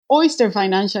Oyster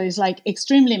Financial is like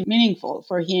extremely meaningful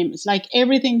for him. It's like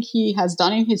everything he has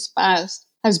done in his past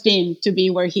has been to be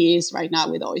where he is right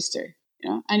now with Oyster,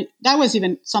 and that was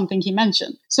even something he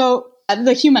mentioned. So at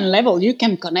the human level, you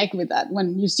can connect with that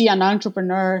when you see an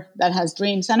entrepreneur that has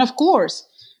dreams. And of course,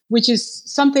 which is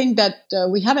something that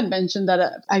we haven't mentioned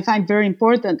that I find very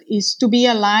important, is to be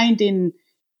aligned in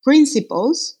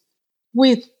principles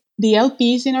with the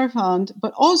LPs in our fund,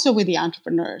 but also with the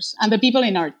entrepreneurs and the people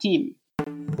in our team.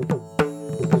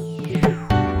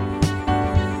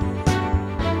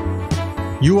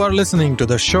 You are listening to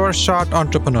The Sure Shot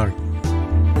Entrepreneur,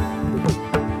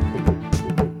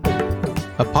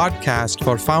 a podcast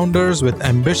for founders with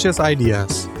ambitious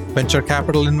ideas. Venture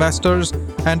capital investors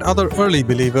and other early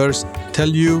believers tell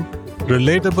you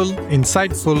relatable,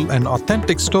 insightful, and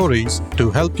authentic stories to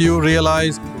help you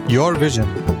realize your vision.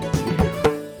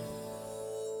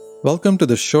 Welcome to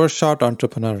The Sure Shot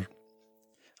Entrepreneur.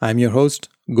 I'm your host,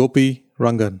 Gopi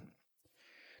Rangan.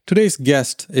 Today's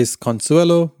guest is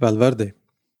Consuelo Valverde.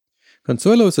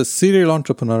 Consuelo is a serial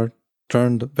entrepreneur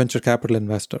turned venture capital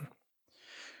investor.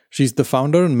 She's the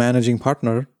founder and managing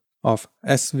partner of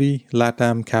SV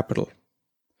LATAM Capital.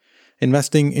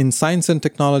 Investing in science and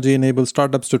technology enables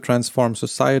startups to transform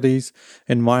societies,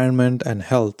 environment, and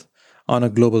health on a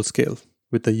global scale,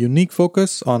 with a unique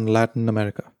focus on Latin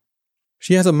America.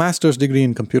 She has a master's degree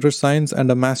in computer science and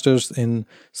a master's in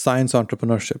science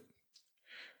entrepreneurship.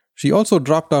 She also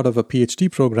dropped out of a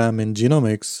PhD program in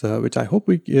genomics, which I hope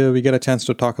we get a chance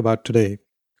to talk about today.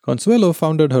 Consuelo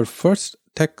founded her first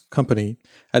tech company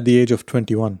at the age of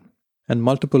 21, and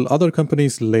multiple other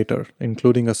companies later,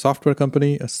 including a software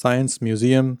company, a science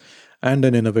museum, and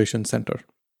an innovation center.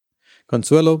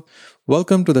 Consuelo,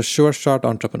 welcome to the Sure Shot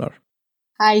Entrepreneur.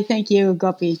 Hi, thank you,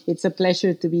 Gopi. It's a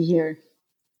pleasure to be here.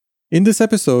 In this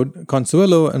episode,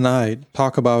 Consuelo and I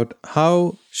talk about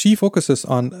how she focuses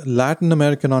on Latin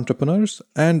American entrepreneurs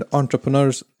and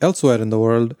entrepreneurs elsewhere in the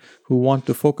world who want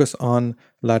to focus on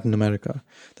Latin America.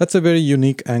 That's a very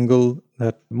unique angle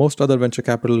that most other venture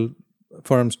capital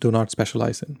firms do not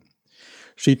specialize in.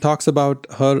 She talks about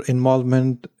her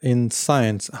involvement in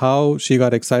science, how she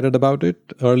got excited about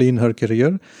it early in her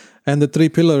career, and the 3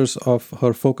 pillars of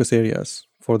her focus areas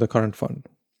for the current fund.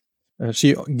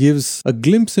 She gives a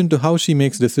glimpse into how she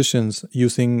makes decisions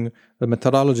using the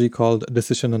methodology called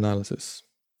decision analysis.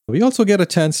 We also get a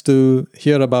chance to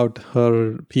hear about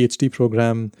her PhD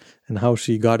program and how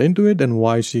she got into it and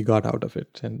why she got out of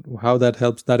it and how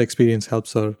that experience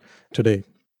helps her today.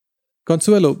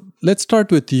 Consuelo, let's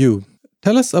start with you.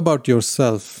 Tell us about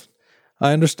yourself.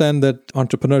 I understand that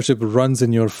entrepreneurship runs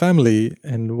in your family,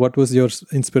 and what was your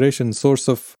inspiration, source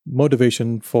of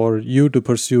motivation for you to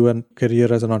pursue a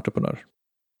career as an entrepreneur?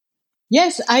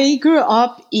 Yes, I grew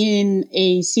up in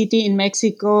a city in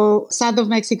Mexico, south of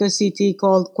Mexico City,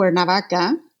 called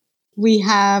Cuernavaca. We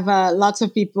have lots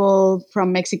of people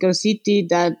from Mexico City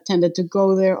that tended to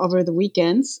go there over the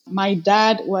weekends. My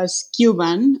dad was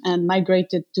Cuban and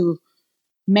migrated to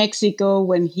Mexico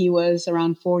when he was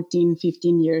around 14,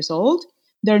 15 years old.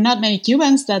 There are not many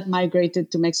Cubans that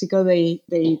migrated to Mexico. They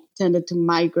tended to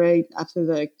migrate after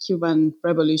the Cuban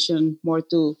Revolution more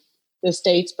to the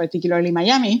States, particularly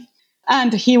Miami.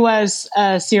 And he was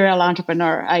a serial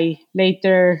entrepreneur. I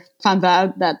later found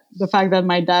out that the fact that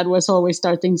my dad was always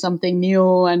starting something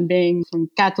new and being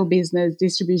from cattle business,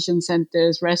 distribution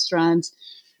centers, restaurants,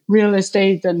 real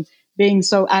estate, and being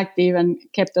so active and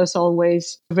kept us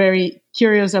always very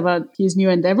curious about his new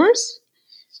endeavors.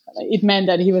 It meant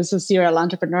that he was a serial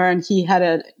entrepreneur and he had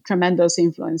a tremendous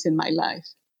influence in my life.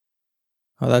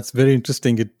 Oh, that's very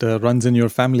interesting. It runs in your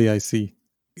family, I see.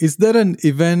 Is there an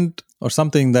event or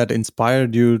something that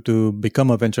inspired you to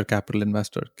become a venture capital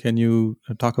investor? Can you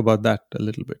talk about that a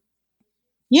little bit?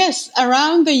 Yes,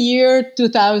 around the year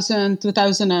 2000,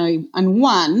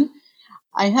 2001,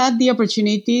 I had the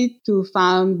opportunity to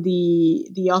found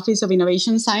the Office of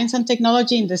Innovation, Science and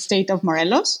Technology in the state of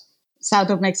Morelos,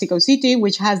 south of Mexico City,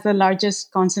 which has the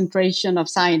largest concentration of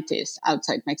scientists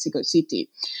outside Mexico City.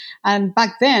 And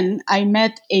back then, I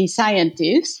met a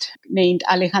scientist named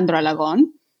Alejandro Alagon,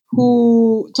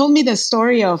 who told me the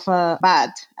story of a bat,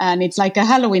 and it's like a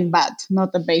Halloween bat, not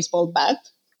a baseball bat,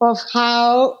 of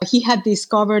how he had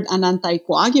discovered an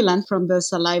anticoagulant from the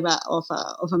saliva of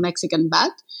a Mexican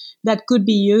bat that could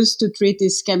be used to treat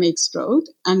ischemic stroke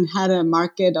and had a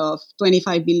market of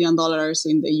 $25 billion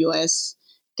in the US,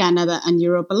 Canada, and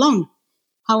Europe alone.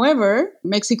 However,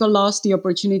 Mexico lost the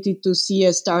opportunity to see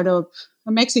a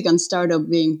Mexican startup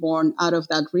being born out of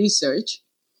that research.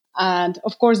 And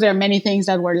of course, there are many things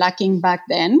that were lacking back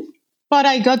then. But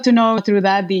I got to know through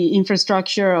that the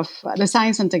infrastructure of the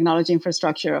science and technology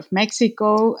infrastructure of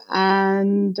Mexico.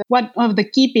 And one of the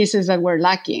key pieces that were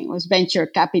lacking was venture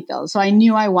capital. So I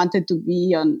knew I wanted to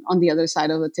be on the other side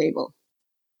of the table.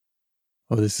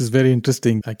 Oh, this is very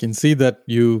interesting. I can see that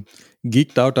you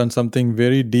geeked out on something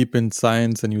very deep in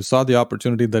science and you saw the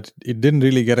opportunity that it didn't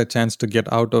really get a chance to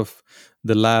get out of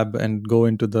the lab and go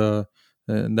into the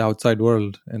outside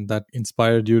world. And that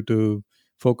inspired you to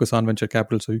focus on venture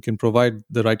capital so you can provide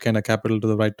the right kind of capital to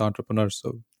the right entrepreneurs.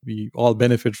 So we all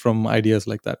benefit from ideas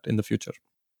like that in the future.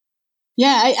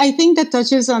 Yeah, I think that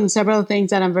touches on several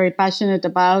things that I'm very passionate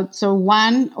about. So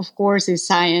one, of course, is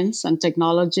science and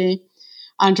technology,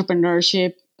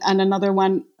 entrepreneurship, and another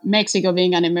one, Mexico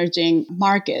being an emerging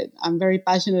market. I'm very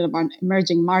passionate about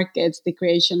emerging markets, the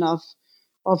creation of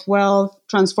wealth,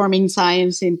 transforming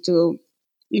science into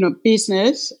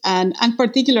business, and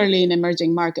particularly in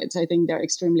emerging markets. I think they're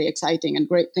extremely exciting and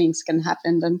great things can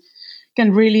happen and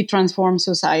can really transform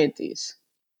societies.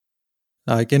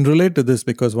 I can relate to this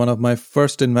because one of my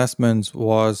first investments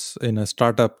was in a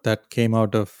startup that came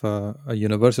out of a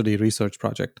university research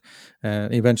project.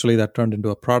 And eventually that turned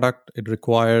into a product. It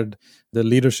required the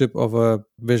leadership of a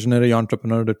visionary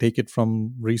entrepreneur to take it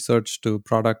from research to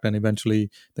product. And eventually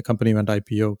the company went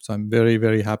IPO. So I'm very,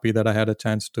 very happy that I had a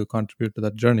chance to contribute to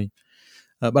that journey.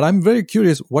 But I'm very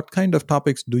curious, what kind of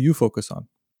topics do you focus on?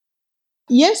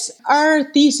 Yes, our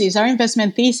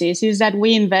investment thesis is that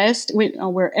we invest,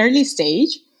 we're early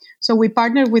stage. So we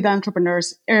partner with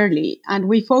entrepreneurs early and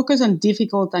we focus on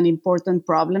difficult and important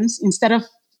problems instead of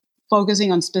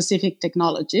focusing on specific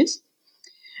technologies.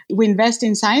 We invest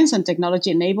in science and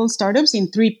technology enabled startups in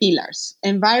three pillars: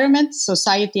 environment,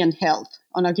 society, and health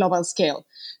on a global scale.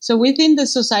 So within the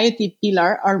society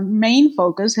pillar, our main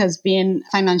focus has been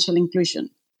financial inclusion.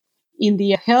 In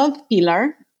the health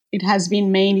pillar, it has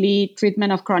been mainly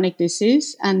treatment of chronic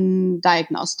disease and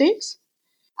diagnostics.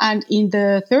 And in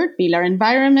the third pillar,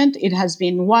 environment, it has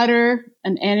been water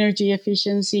and energy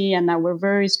efficiency. And now we're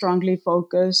very strongly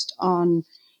focused on,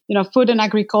 food and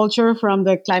agriculture from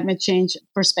the climate change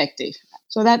perspective.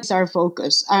 So that's our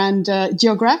focus. And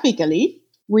geographically,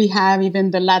 we have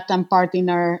even the LATAM part in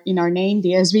our name,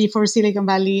 the SV for Silicon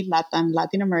Valley, LATAM,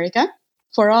 Latin America.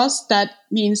 For us, that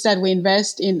means that we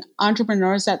invest in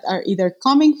entrepreneurs that are either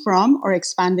coming from or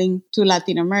expanding to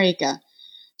Latin America.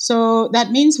 So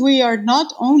that means we are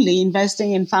not only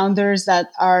investing in founders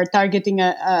that are targeting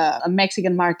a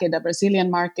Mexican market, a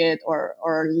Brazilian market,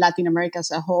 or Latin America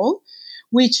as a whole,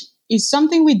 which is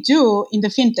something we do in the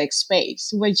fintech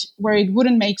space, where it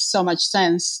wouldn't make so much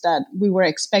sense that we were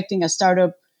expecting a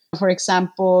startup, for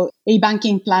example, a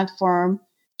banking platform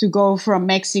to go from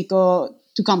Mexico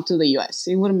to come to the US.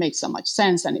 It wouldn't make so much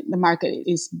sense. And the market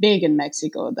is big in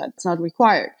Mexico. That's not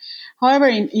required. However,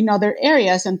 in other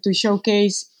areas, and to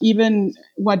showcase even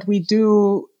what we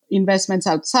do, investments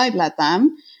outside LATAM,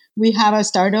 we have a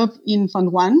startup in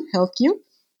Fund One, HealthCube,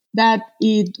 that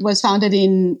it was founded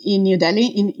in New Delhi,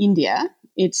 in India.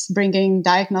 It's bringing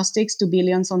diagnostics to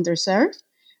billions underserved.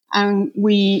 And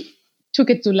we took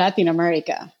it to Latin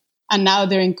America. And now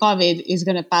during COVID, it's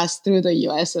going to pass through the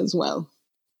US as well.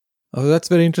 Oh, that's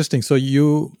very interesting. So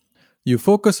you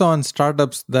focus on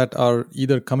startups that are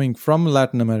either coming from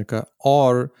Latin America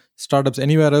or startups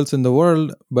anywhere else in the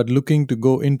world, but looking to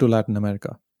go into Latin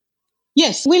America.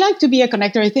 Yes, we like to be a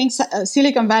connector. I think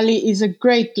Silicon Valley is a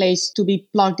great place to be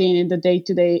plugged in the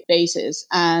day-to-day basis.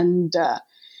 And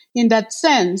in that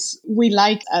sense, we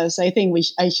like, as I think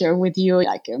I share with you,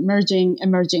 like emerging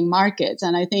markets.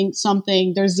 And I think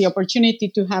there's the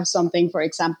opportunity to have something, for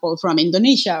example, from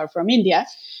Indonesia or from India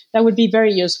that would be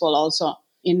very useful also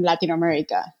in Latin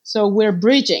America. So we're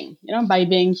bridging, by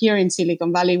being here in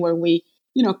Silicon Valley, where we,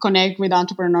 connect with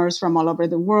entrepreneurs from all over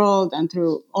the world and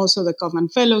through also the Kaufman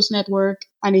Fellows Network.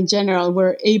 And in general,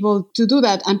 we're able to do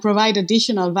that and provide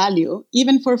additional value,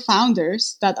 even for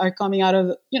founders that are coming out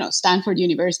of, Stanford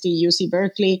University, UC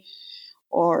Berkeley,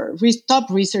 or top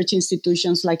research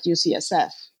institutions like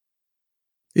UCSF.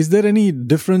 Is there any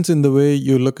difference in the way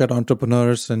you look at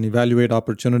entrepreneurs and evaluate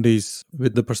opportunities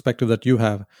with the perspective that you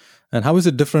have? And how is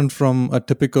it different from a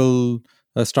typical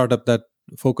startup that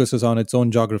focuses on its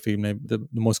own geography? Maybe the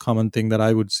most common thing that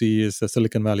I would see is a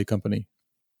Silicon Valley company.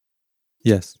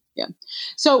 Yes. Yeah.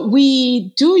 So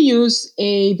we do use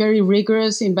a very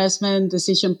rigorous investment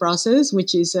decision process,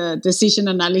 which is a decision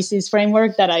analysis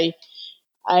framework that I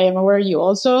am aware you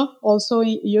also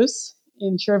use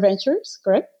in Sure Ventures,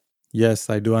 correct? Yes,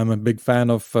 I do. I'm a big fan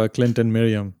of Clint and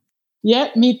Miriam. Yeah,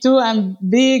 me too. I'm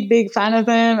big fan of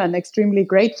them and extremely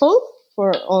grateful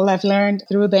for all I've learned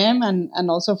through them and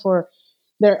also for,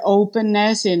 their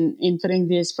openness in putting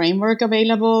this framework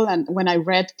available. And when I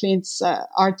read Clint's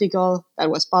article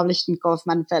that was published in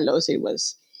Kaufman Fellows, it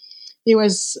was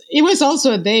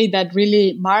also a day that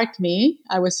really marked me.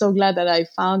 I was so glad that I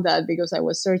found that because I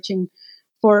was searching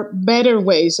for better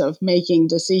ways of making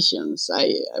decisions.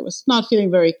 I was not feeling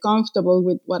very comfortable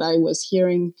with what I was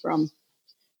hearing from,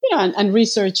 and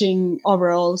researching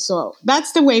overall. So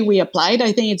that's the way we applied.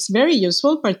 I think it's very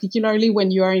useful, particularly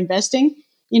when you are investing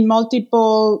in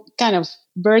multiple kind of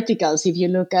verticals. If you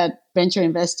look at venture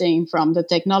investing from the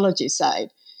technology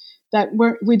side, that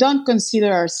we don't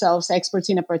consider ourselves experts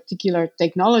in a particular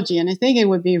technology. And I think it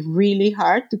would be really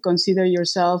hard to consider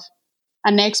yourself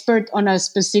an expert on a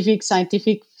specific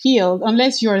scientific field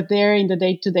unless you're there in the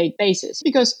day-to-day basis,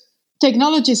 because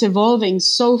technology is evolving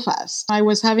so fast. I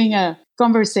was having a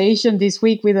conversation this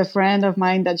week with a friend of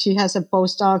mine that she has a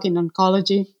postdoc in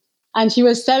oncology. And she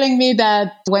was telling me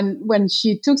that when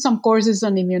she took some courses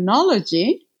on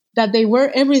immunology, that they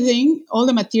were everything, all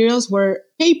the materials were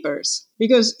papers,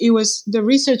 because the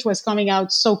research was coming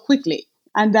out so quickly,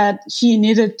 and that she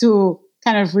needed to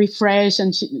kind of refresh.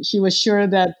 And she was sure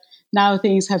that now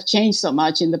things have changed so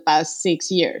much in the past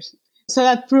 6 years. So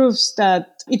that proves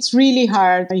that it's really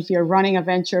hard if you're running a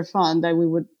venture fund that we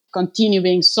would continue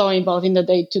being so involved in the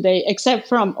day-to-day, except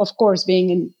from, of course, being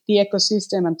in the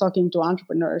ecosystem and talking to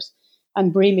entrepreneurs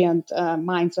and brilliant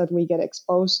minds that we get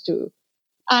exposed to.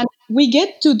 And we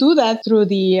get to do that through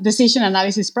the decision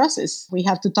analysis process. We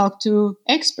have to talk to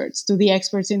the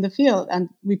experts in the field, and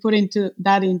we put into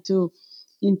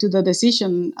the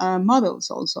decision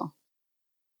models also.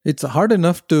 It's hard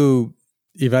enough to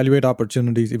evaluate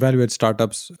opportunities, evaluate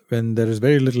startups when there is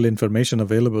very little information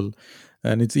available.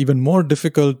 And it's even more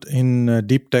difficult in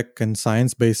deep tech and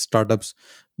science-based startups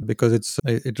because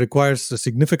it requires a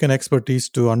significant expertise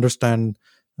to understand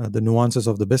the nuances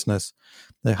of the business.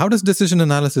 How does decision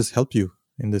analysis help you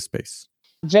in this space?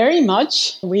 Very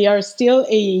much. We are still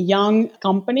a young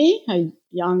company, a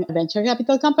young venture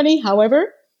capital company.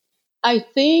 However, I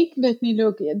think, let me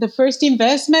look, the first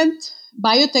investment,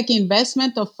 biotech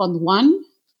investment of Fund 1,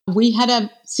 we had a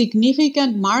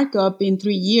significant markup in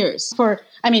 3 years.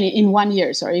 In 1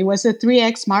 year, sorry. It was a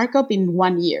 3x markup in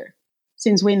 1 year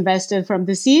since we invested from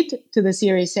the seed to the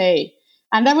Series A.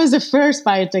 And that was the first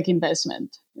biotech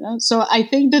investment. So I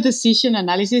think the decision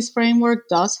analysis framework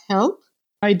does help.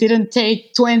 It didn't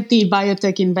take 20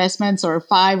 biotech investments or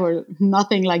 5 or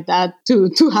nothing like that to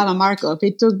have a markup.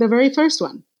 It took the very first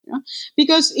one.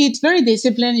 Because it's very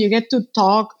disciplined. You get to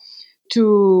talk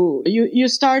to, you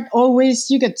start always,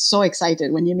 you get so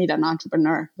excited when you meet an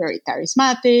entrepreneur, very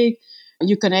charismatic.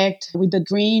 You connect with the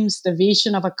dreams, the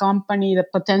vision of a company, the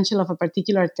potential of a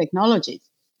particular technology.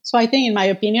 So I think, in my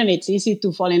opinion, it's easy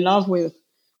to fall in love with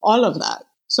all of that.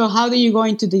 So how do you go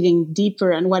into digging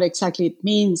deeper and what exactly it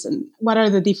means and what are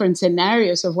the different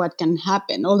scenarios of what can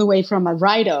happen, all the way from a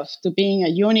write-off to being a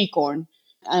unicorn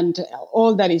and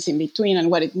all that is in between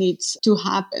and what it needs to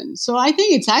happen. So I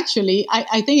think it's actually,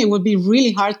 I think it would be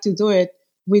really hard to do it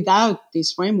without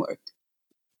this framework.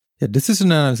 Yeah,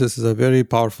 decision analysis is a very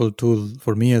powerful tool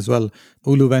for me as well.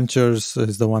 Ulu Ventures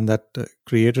is the one that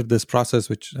created this process,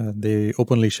 which they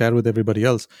openly share with everybody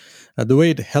else. The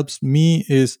way it helps me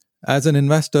is, as an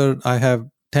investor, I have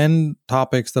 10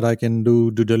 topics that I can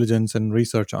do due diligence and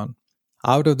research on.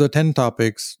 Out of the 10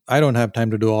 topics, I don't have time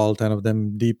to do all 10 of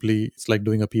them deeply. It's like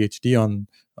doing a PhD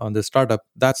on this startup.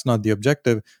 That's not the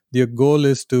objective. The goal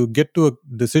is to get to a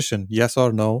decision, yes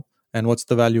or no, and what's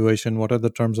the valuation, what are the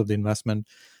terms of the investment,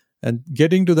 and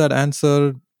getting to that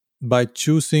answer by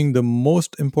choosing the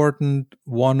most important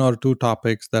 1 or 2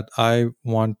 topics that I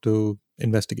want to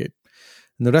investigate.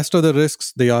 And the rest of the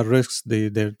risks, they are risks.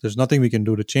 There's nothing we can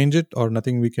do to change it, or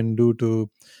nothing we can do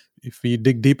to, if we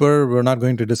dig deeper, we're not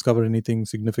going to discover anything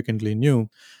significantly new.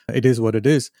 It is what it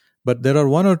is. But there are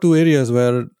 1 or 2 areas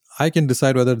where I can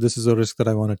decide whether this is a risk that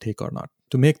I want to take or not.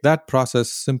 To make that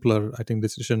process simpler, I think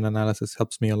decision analysis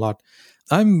helps me a lot.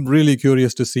 I'm really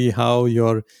curious to see how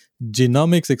your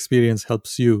genomics experience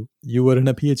helps you. You were in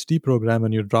a PhD program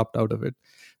and you dropped out of it.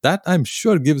 That, I'm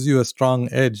sure, gives you a strong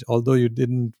edge. Although you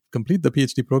didn't complete the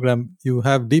PhD program, you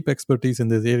have deep expertise in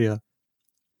this area.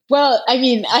 Well,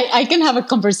 I can have a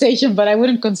conversation, but I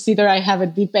wouldn't consider I have a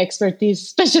deep expertise,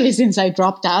 especially since I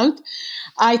dropped out.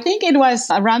 I think it was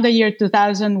around the year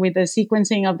 2000 with the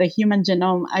sequencing of the human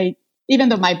genome. Even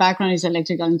though my background is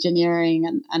electrical engineering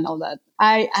and all that,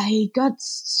 I got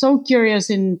so curious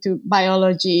into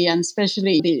biology and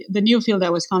especially the new field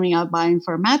that was coming out,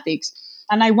 bioinformatics.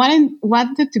 And I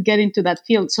wanted to get into that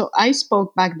field. So I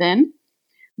spoke back then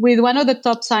with one of the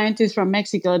top scientists from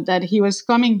Mexico that he was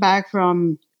coming back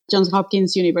from Johns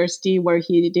Hopkins University, where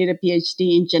he did a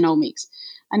PhD in genomics.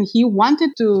 And he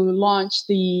wanted to launch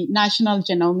the National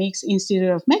Genomics Institute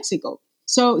of Mexico.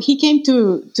 So he came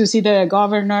to see the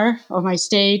governor of my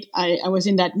state. I was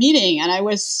in that meeting and I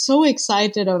was so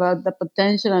excited about the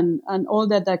potential and all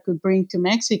that that could bring to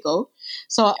Mexico.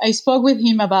 So I spoke with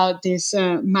him about this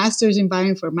master's in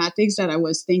bioinformatics that I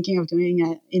was thinking of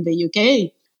doing in the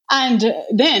UK. And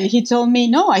then he told me,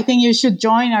 no, I think you should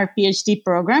join our PhD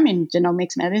program in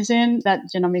genomics medicine, that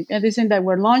genomic medicine that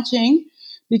we're launching,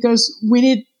 because we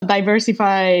need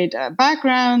diversified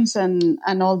backgrounds and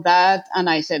all that. And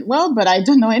I said, well, but I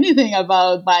don't know anything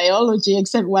about biology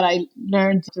except what I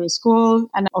learned through school.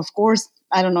 And of course,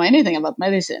 I don't know anything about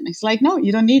medicine. It's like, no,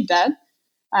 you don't need that.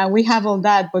 We have all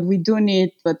that, but we do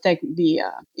need the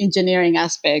engineering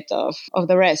aspect of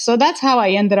the rest. So that's how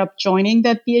I ended up joining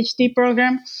that PhD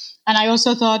program. And I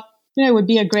also thought, it would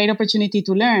be a great opportunity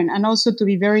to learn and also to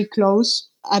be very close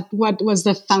at what was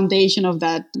the foundation of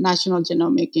that National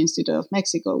Genomic Institute of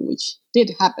Mexico, which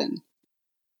did happen.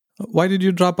 Why did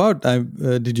you drop out?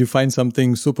 Did you find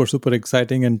something super, super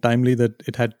exciting and timely that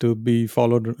it had to be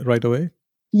followed right away?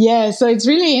 Yeah, so it's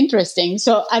really interesting.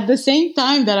 So at the same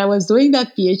time that I was doing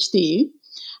that PhD,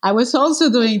 I was also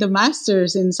doing the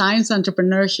master's in science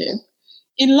entrepreneurship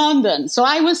in London. So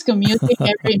I was commuting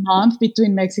every month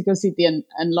between Mexico City and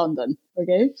London.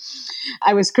 Okay.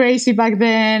 I was crazy back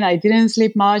then. I didn't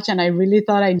sleep much and I really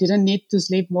thought I didn't need to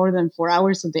sleep more than 4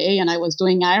 hours a day. And I was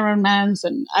doing Ironmans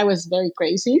and I was very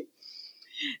crazy,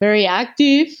 very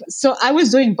active. So I was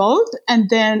doing both. And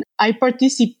then I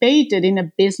participated in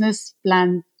a business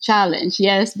plan challenge.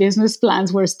 Yes, business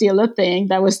plans were still a thing.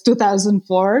 That was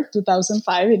 2004,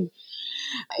 2005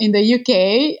 in the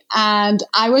UK, and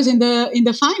I was in the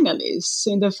finalists,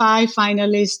 in the 5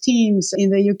 finalist teams in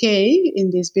the UK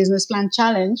in this business plan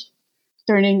challenge,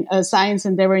 turning a science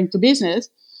endeavor into business.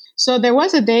 So there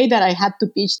was a day that I had to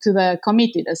pitch to the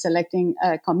committee, the selecting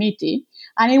committee,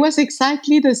 and it was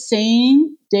exactly the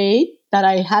same day that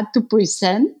I had to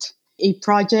present a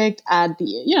project at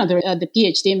the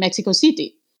PhD in Mexico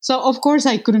City. So of course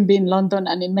I couldn't be in London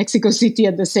and in Mexico City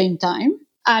at the same time.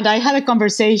 And I had a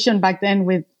conversation back then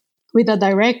with the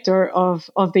director of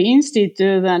the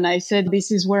institute. And I said,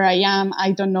 this is where I am.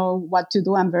 I don't know what to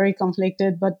do. I'm very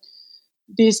conflicted, but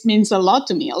this means a lot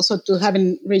to me also to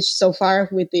having reached so far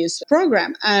with this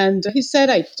program. And he said,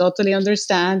 I totally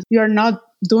understand. You're not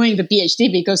doing the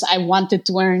PhD because I wanted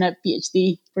to earn a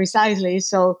PhD precisely.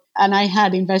 So, and I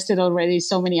had invested already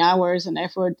so many hours and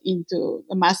effort into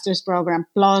the master's program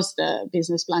plus the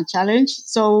business plan challenge.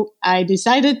 So I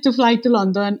decided to fly to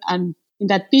London and in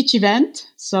that pitch event.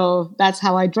 So that's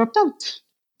how I dropped out.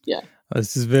 Yeah.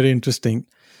 This is very interesting.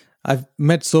 I've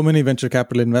met so many venture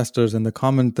capital investors, and the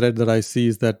common thread that I see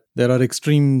is that there are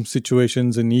extreme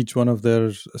situations in each one of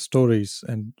their stories,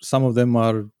 and some of them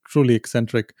are truly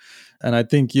eccentric. And I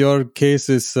think your case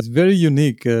is very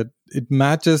unique. It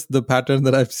matches the pattern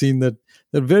that I've seen, that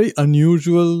they're very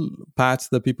unusual paths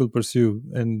that people pursue.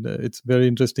 And it's very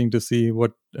interesting to see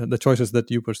what the choices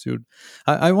that you pursued.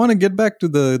 I want to get back to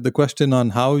the question on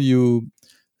how you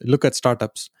look at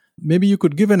startups. Maybe you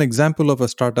could give an example of a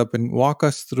startup and walk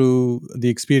us through the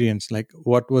experience. Like,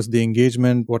 what was the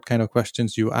engagement? What kind of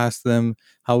questions you asked them?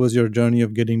 How was your journey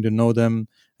of getting to know them?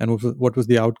 And what was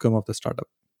the outcome of the startup?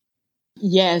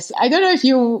 Yes. I don't know if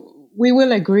we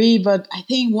will agree, but I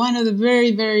think one of the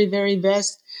very, very, very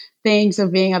best things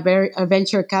of being a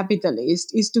venture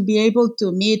capitalist is to be able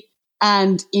to meet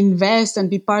and invest and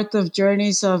be part of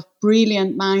journeys of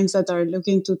brilliant minds that are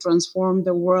looking to transform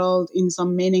the world in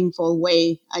some meaningful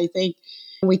way. I think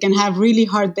we can have really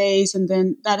hard days and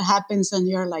then that happens and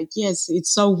you're like, yes,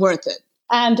 it's so worth it.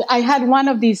 And I had one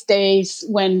of these days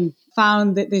when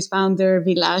found this founder,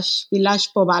 Vilash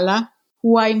Povala,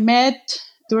 who I met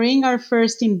during our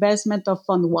first investment of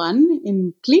Fund 1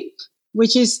 in Clip,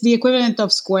 which is the equivalent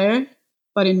of Square,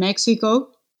 but in Mexico.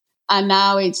 And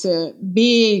now it's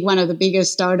one of the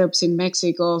biggest startups in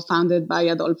Mexico, founded by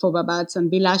Adolfo Babatz and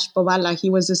Vilash Povala. He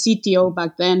was the CTO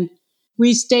back then.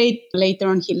 We stayed, later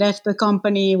on, he left the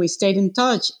company. We stayed in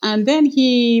touch. And then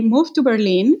he moved to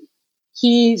Berlin.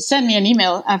 He sent me an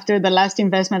email after the last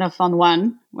investment of Fund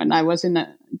 1, when I was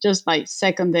just my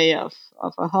second day of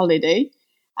a holiday.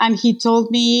 And he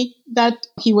told me that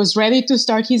he was ready to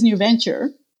start his new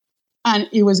venture. And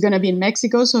it was going to be in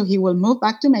Mexico, so he will move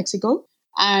back to Mexico.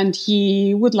 And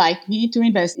he would like me to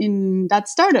invest in that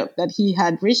startup, that he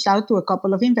had reached out to a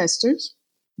couple of investors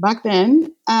back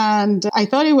then. And I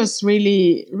thought it was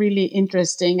really, really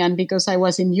interesting. And because I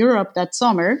was in Europe that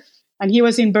summer and he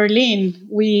was in Berlin,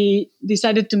 we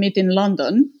decided to meet in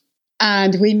London.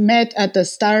 And we met at the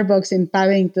Starbucks in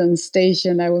Paddington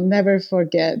Station. I will never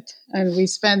forget. And we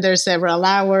spent there several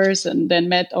hours and then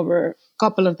met over a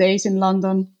couple of days in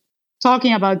London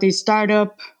talking about this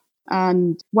startup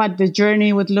and what the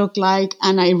journey would look like.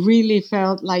 And I really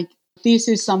felt like this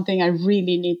is something I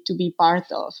really need to be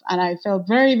part of. And I felt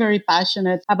very, very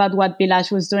passionate about what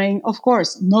Bilash was doing. Of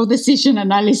course, no decision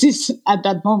analysis at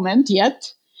that moment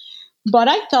yet. But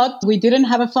I thought we didn't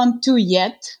have a fund two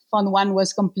yet. Fund one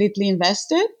was completely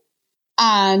invested.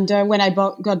 And when I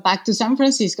got back to San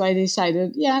Francisco, I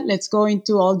decided, yeah, let's go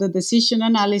into all the decision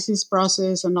analysis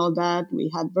process and all that.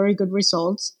 We had very good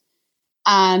results.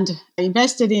 And I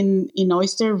invested in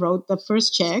Oyster, wrote the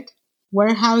first check,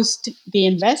 warehoused the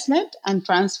investment, and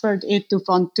transferred it to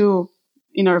Fund 2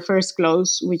 in our first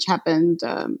close, which happened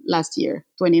last year,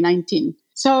 2019.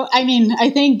 So, I mean, I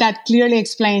think that clearly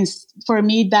explains, for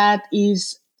me, that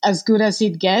is as good as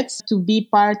it gets to be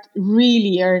part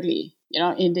really early,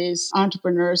 in this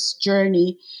entrepreneur's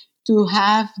journey, to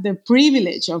have the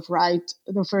privilege of write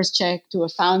the first check to a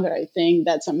founder. I think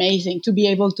that's amazing to be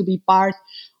able to be part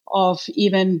of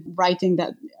even writing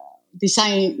that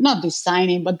not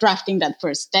designing, but drafting that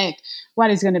first deck. What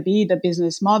is going to be the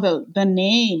business model, the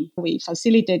name? We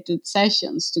facilitated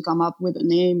sessions to come up with a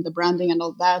name, the branding and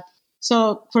all that.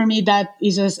 So for me, that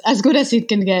is as good as it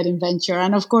can get in venture.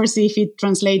 And of course, if it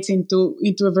translates into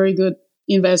a very good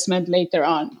investment later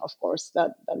on, of course,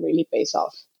 that really pays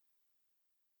off.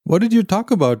 What did you talk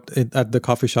about at the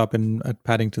coffee shop at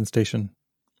Paddington Station?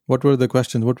 What were the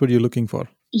questions? What were you looking for?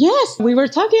 Yes, we were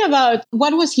talking about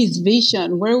what was his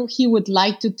vision, where he would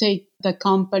like to take the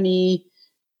company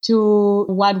to,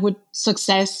 what would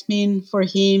success mean for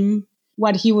him,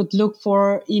 what he would look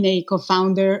for in a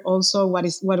co-founder, also what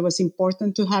was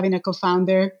important to have in a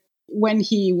co-founder, when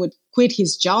he would quit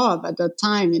his job at that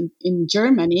time in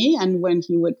Germany, and when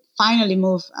he would finally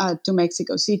move to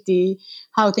Mexico City,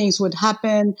 how things would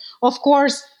happen. Of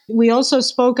course, we also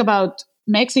spoke about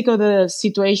Mexico, the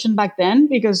situation back then,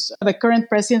 because the current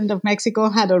president of Mexico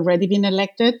had already been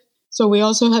elected. So we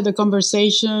also had a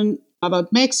conversation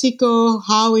about Mexico,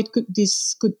 how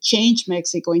this could change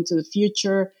Mexico into the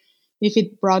future, if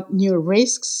it brought new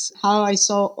risks, how I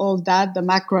saw all that. The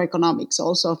macroeconomics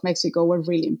also of Mexico were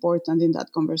really important in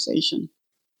that conversation.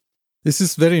 This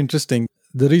is very interesting.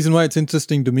 The reason why it's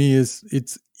interesting to me is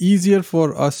it's easier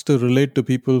for us to relate to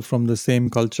people from the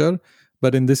same culture.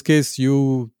 But in this case,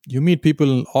 you meet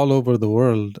people all over the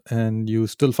world and you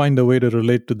still find a way to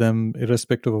relate to them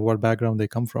irrespective of what background they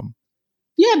come from.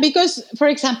 Yeah, because, for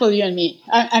example, you and me,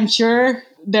 I'm sure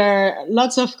there are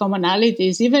lots of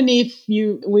commonalities, even if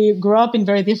we grew up in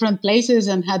very different places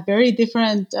and had very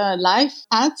different life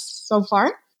paths so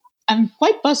far. I'm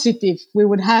quite positive we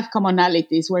would have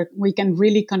commonalities where we can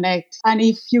really connect. And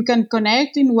if you can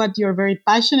connect in what you're very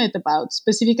passionate about,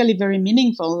 specifically very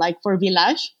meaningful, like for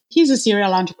Vilash, he's a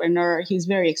serial entrepreneur. He's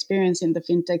very experienced in the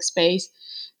fintech space.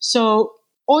 So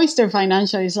Oyster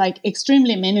Financial is like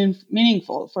extremely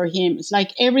meaningful for him. It's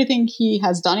like everything he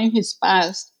has done in his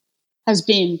past has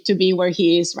been to be where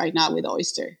he is right now with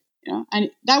Oyster. And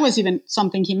that was even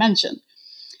something he mentioned.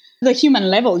 The human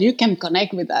level, you can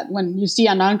connect with that when you see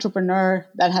an entrepreneur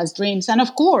that has dreams. And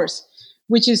of course,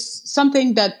 which is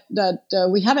something that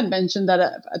we haven't mentioned that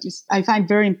at least I find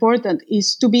very important,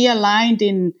 is to be aligned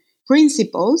in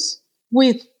principles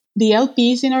with the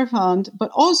LPs in our fund,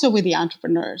 but also with the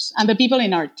entrepreneurs and the people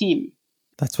in our team.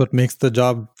 That's what makes the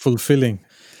job fulfilling.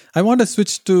 I want to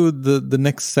switch to the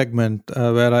next segment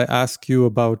where I ask you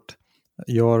about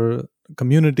your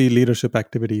community leadership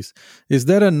activities. Is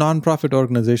there a nonprofit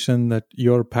organization that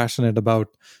you're passionate about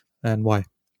and why?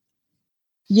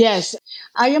 Yes,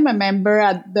 I am a member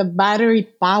at the Battery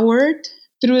Powered.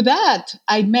 Through that,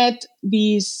 I met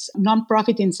this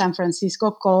nonprofit in San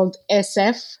Francisco called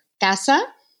SF Casa,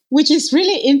 which is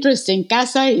really interesting.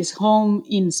 Casa is home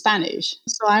in Spanish.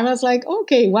 So I was like,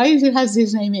 okay, why does it has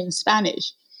this name in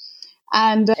Spanish?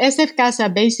 And SF Casa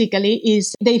basically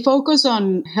they focus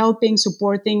on helping,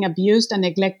 supporting abused and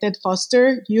neglected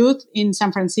foster youth in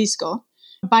San Francisco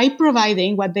by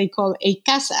providing what they call a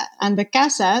casa. And the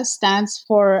casa stands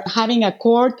for having a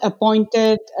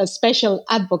court-appointed a special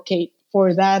advocate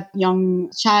for that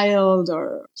young child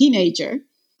or teenager.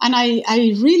 And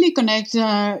I really connect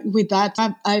with that.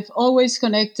 I've always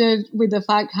connected with the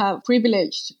fact how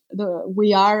privileged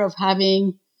we are of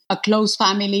having a close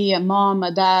family, a mom,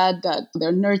 a dad, that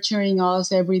they're nurturing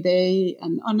us every day.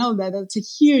 And I know that that's a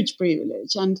huge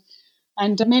privilege. And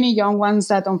many young ones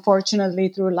that unfortunately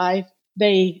through life,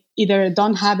 they either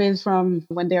don't have it from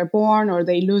when they're born or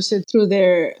they lose it through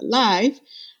their life.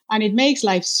 And it makes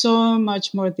life so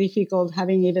much more difficult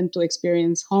having even to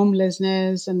experience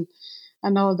homelessness and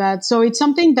and all that. So it's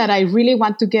something that I really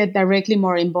want to get directly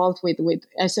more involved with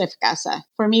SF Casa.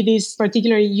 For me, this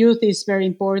particular youth is very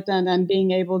important, and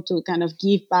being able to kind of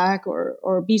give back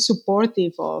or be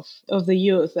supportive of the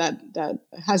youth that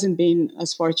hasn't been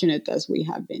as fortunate as we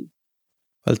have been.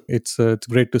 Well, it's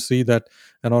great to see that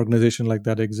an organization like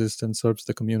that exists and serves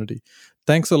the community.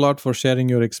 Thanks a lot for sharing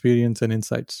your experience and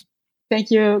insights. Thank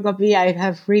you, Gopi. I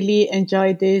have really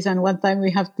enjoyed this. And one time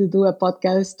we have to do a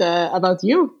podcast about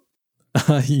you.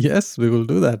 Yes, we will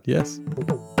do that. Yes.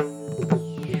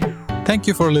 Thank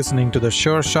you for listening to The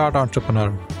Sure Shot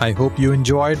Entrepreneur. I hope you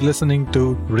enjoyed listening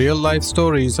to real-life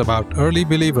stories about early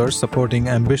believers supporting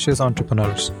ambitious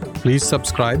entrepreneurs. Please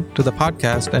subscribe to the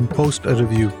podcast and post a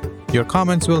review. Your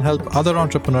comments will help other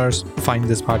entrepreneurs find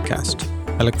this podcast.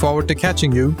 I look forward to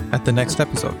catching you at the next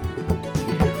episode.